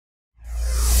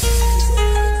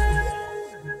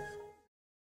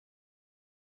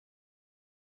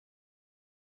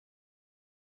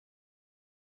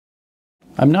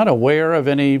I'm not aware of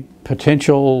any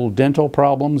potential dental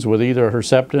problems with either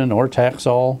Herceptin or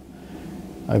Taxol.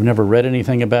 I've never read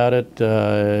anything about it.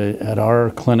 At our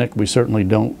clinic, we certainly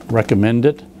don't recommend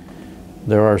it.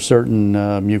 There are certain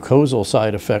mucosal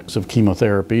side effects of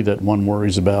chemotherapy that one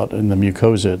worries about in the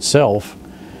mucosa itself.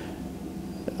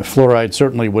 Fluoride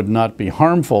certainly would not be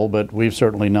harmful, but we've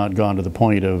certainly not gone to the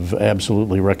point of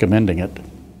absolutely recommending it.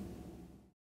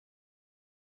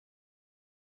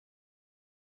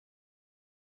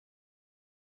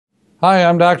 Hi,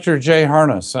 I'm Dr. Jay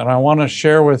Harness, and I want to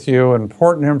share with you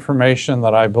important information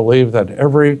that I believe that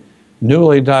every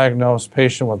newly diagnosed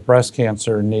patient with breast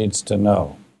cancer needs to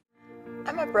know.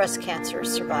 I'm a breast cancer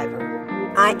survivor.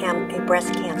 I am a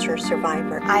breast cancer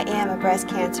survivor. I am a breast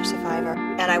cancer survivor.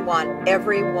 And I want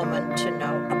every woman to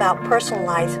know about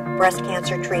personalized breast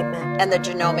cancer treatment and the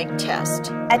genomic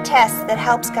test. A test that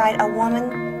helps guide a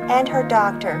woman and her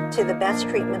doctor to the best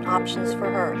treatment options for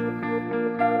her.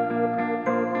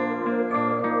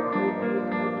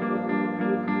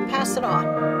 Pass it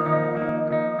on.